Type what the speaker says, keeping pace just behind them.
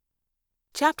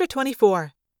Chapter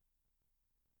 24.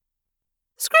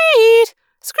 Screed!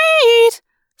 Screed!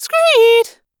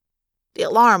 Screed! The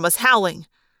alarm was howling,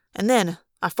 and then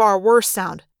a far worse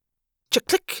sound.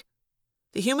 Chick-click!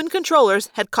 The human controllers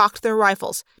had cocked their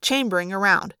rifles, chambering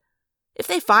around. If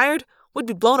they fired, we'd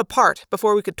be blown apart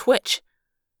before we could twitch.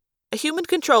 A human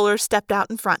controller stepped out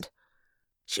in front.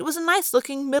 She was a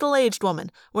nice-looking, middle-aged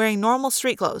woman wearing normal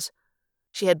street clothes.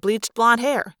 She had bleached blonde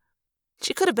hair.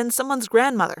 She could have been someone's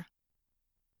grandmother.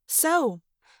 "So,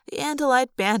 the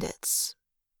Andalite bandits,"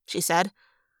 she said.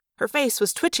 Her face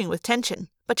was twitching with tension,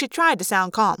 but she tried to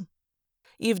sound calm.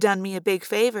 "You've done me a big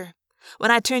favor.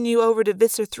 When I turn you over to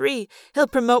Visser 3, he'll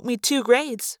promote me 2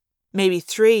 grades, maybe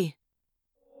 3.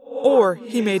 Or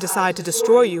he may decide to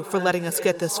destroy you for letting us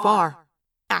get this far,"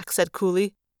 Axe said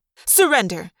coolly.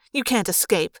 "Surrender! You can't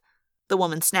escape," the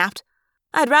woman snapped.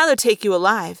 "I'd rather take you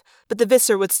alive, but the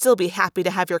Visser would still be happy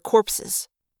to have your corpses."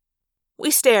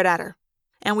 We stared at her,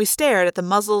 and we stared at the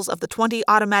muzzles of the 20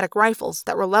 automatic rifles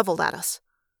that were leveled at us.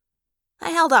 I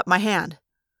held up my hand.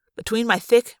 Between my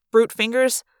thick, brute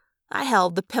fingers, I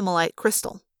held the Pimelite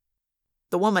crystal.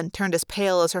 The woman turned as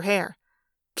pale as her hair.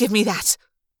 "Give me that!"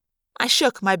 I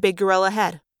shook my big gorilla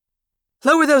head.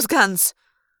 "Lower those guns!"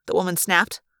 the woman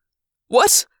snapped.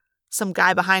 "What?" some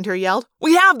guy behind her yelled.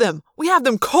 "We have them! We have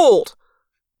them cold!"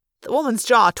 The woman's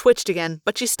jaw twitched again,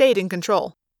 but she stayed in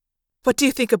control. "What do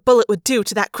you think a bullet would do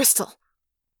to that crystal?"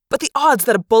 "But the odds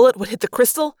that a bullet would hit the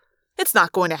crystal? It's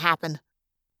not going to happen."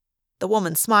 The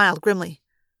woman smiled grimly.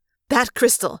 "That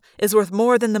crystal is worth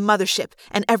more than the mothership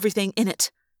and everything in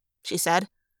it," she said.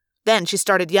 Then she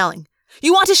started yelling.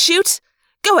 "You want to shoot?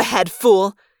 Go ahead,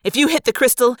 fool! If you hit the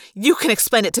crystal, you can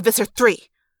explain it to Visser 3.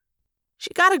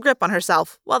 She got a grip on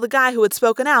herself, while the guy who had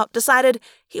spoken out decided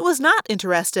he was not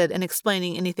interested in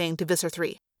explaining anything to Visser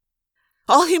 3.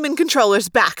 "All human controllers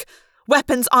back!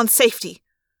 Weapons on safety!"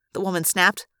 the woman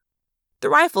snapped. The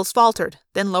rifles faltered,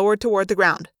 then lowered toward the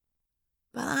ground.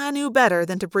 But I knew better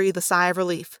than to breathe a sigh of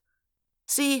relief.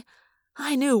 See,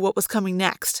 I knew what was coming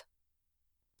next.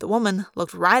 The woman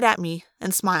looked right at me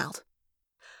and smiled.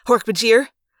 "Hork-Bajir,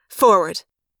 forward!"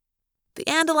 The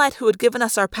Andalite who had given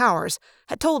us our powers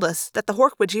had told us that the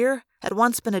Hork-Bajir had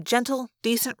once been a gentle,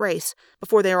 decent race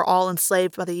before they were all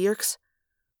enslaved by the Yeerks.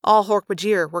 All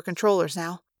Hork-Bajir were controllers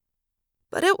now.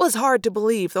 But it was hard to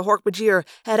believe the Hork-Bajir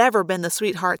had ever been the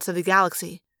sweethearts of the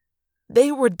galaxy. They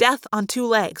were death on 2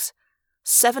 legs,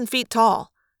 7 feet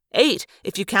tall, 8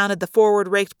 if you counted the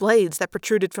forward-raked blades that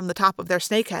protruded from the top of their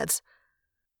snakeheads.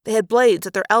 They had blades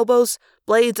at their elbows,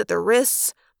 blades at their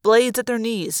wrists, blades at their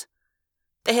knees.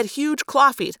 They had huge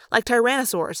claw feet like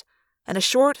tyrannosaurs, and a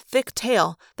short, thick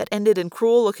tail that ended in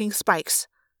cruel-looking spikes.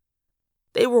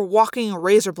 They were walking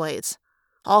razor blades,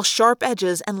 all sharp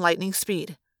edges and lightning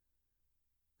speed.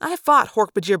 I fought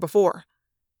Hork-Bajir before,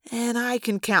 and I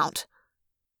can count.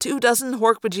 24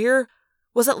 Hork-Bajir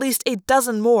was at least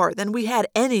 12 more than we had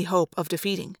any hope of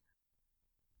defeating.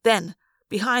 Then,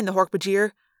 behind the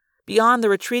Hork-Bajir, beyond the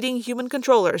retreating human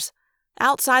controllers,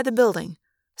 outside the building,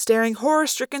 staring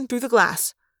horror-stricken through the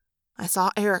glass, I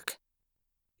saw Eric.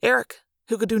 Eric,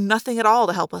 who could do nothing at all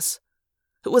to help us,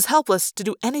 who was helpless to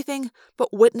do anything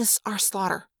but witness our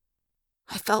slaughter.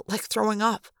 I felt like throwing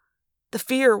up. The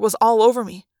fear was all over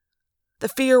me. The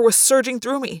fear was surging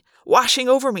through me, washing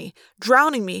over me,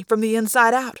 drowning me from the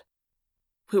inside out.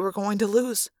 We were going to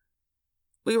lose.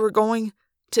 We were going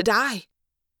to die.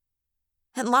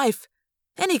 And life,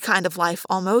 any kind of life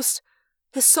almost,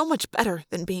 is so much better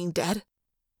than being dead.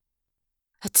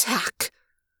 "Attack,"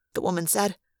 the woman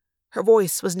said. Her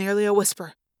voice was nearly a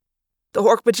whisper. The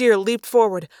Hork-Bajir leaped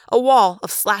forward, a wall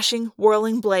of slashing,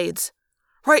 whirling blades.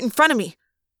 Right in front of me.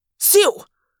 Sew!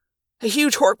 A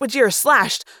huge Hork-Bajir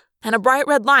slashed, and a bright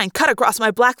red line cut across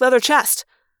my black leather chest.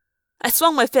 I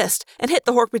swung my fist and hit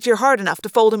the Hork-Bajir hard enough to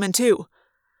fold him in 2.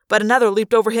 But another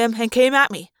leaped over him and came at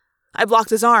me. I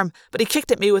blocked his arm, but he kicked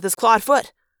at me with his clawed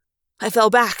foot. I fell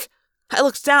back. I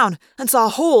looked down and saw a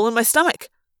hole in my stomach.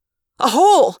 A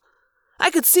hole!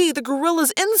 I could see the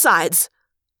gorilla's insides.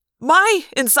 My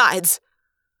insides!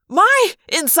 My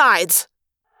insides!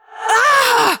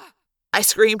 Ah! I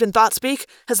screamed in thought-speak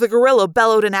as the gorilla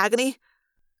bellowed in agony.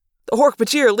 The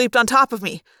Hork-Bajir leaped on top of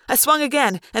me. I swung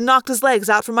again and knocked his legs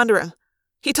out from under him.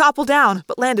 He toppled down,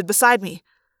 but landed beside me.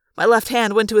 My left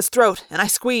hand went to his throat, and I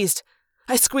squeezed.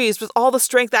 I squeezed with all the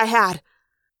strength I had.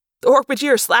 The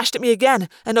Hork-Bajir slashed at me again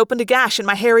and opened a gash in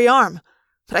my hairy arm,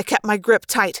 but I kept my grip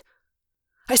tight.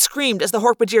 I screamed as the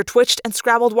Hork-Bajir twitched and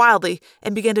scrabbled wildly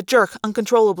and began to jerk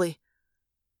uncontrollably.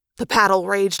 The battle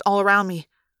raged all around me.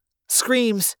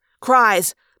 Screams,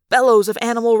 cries, bellows of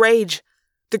animal rage.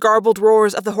 The garbled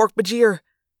roars of the Hork-Bajir,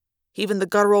 even the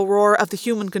guttural roar of the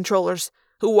human controllers,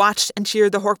 who watched and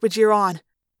cheered the Hork-Bajir on.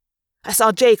 I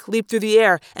saw Jake leap through the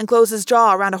air and close his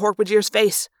jaw around a Hork-Bajir's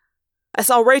face. I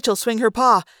saw Rachel swing her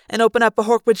paw and open up a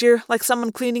Hork-Bajir like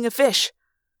someone cleaning a fish.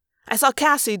 I saw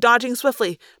Cassie dodging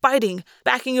swiftly, biting,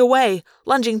 backing away,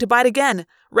 lunging to bite again,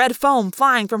 red foam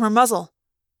flying from her muzzle.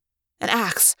 An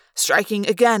axe striking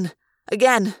again,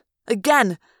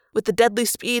 with the deadly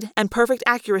speed and perfect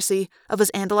accuracy of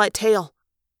his Andalite tail.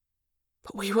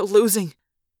 But we were losing.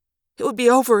 It would be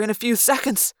over in a few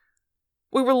seconds.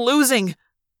 We were losing.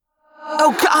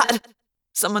 Oh, God!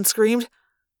 Someone screamed.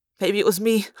 Maybe it was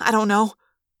me, I don't know.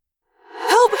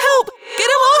 Help! Help! Get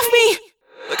him off me!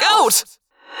 Look out!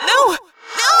 No!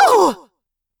 No!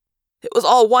 It was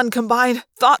all one combined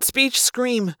thought-speech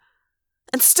scream.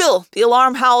 And still the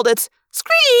alarm howled its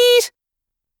screed!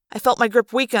 I felt my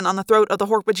grip weaken on the throat of the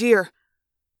Hork-Bajir.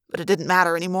 But it didn't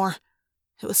matter anymore.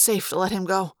 It was safe to let him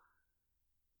go.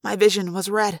 My vision was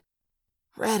red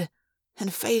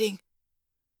and fading.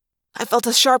 I felt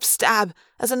a sharp stab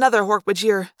as another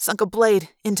Hork-Bajir sunk a blade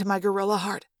into my gorilla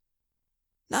heart.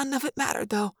 None of it mattered,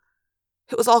 though.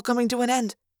 It was all coming to an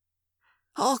end.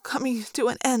 All coming to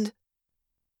an end.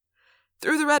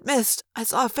 Through the red mist, I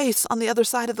saw a face on the other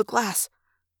side of the glass.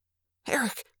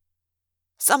 Eric.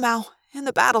 Somehow, in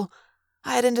the battle,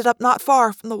 I had ended up not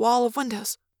far from the wall of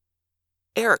windows.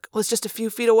 Eric was just a few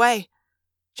feet away,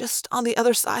 just on the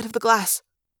other side of the glass.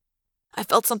 I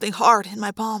felt something hard in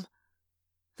my palm.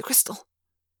 The crystal.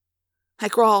 I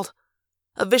crawled.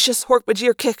 A vicious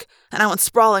Hork-Bajir kick, and I went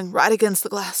sprawling right against the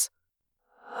glass.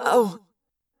 Oh,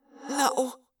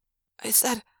 no, I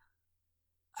said.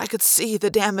 I could see the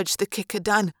damage the kick had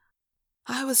done.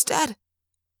 I was dead.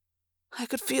 I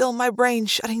could feel my brain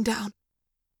shutting down.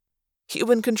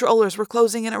 Human controllers were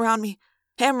closing in around me,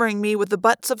 hammering me with the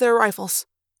butts of their rifles.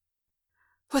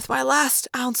 With my last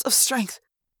ounce of strength,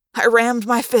 I rammed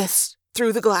my fist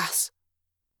through the glass.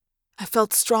 I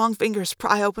felt strong fingers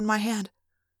pry open my hand.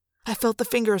 I felt the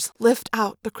fingers lift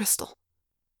out the crystal.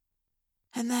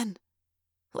 And then,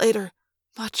 later,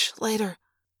 much later,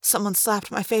 someone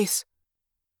slapped my face.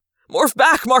 Morph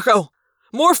back, Marco!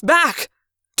 Morph back!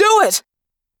 Do it!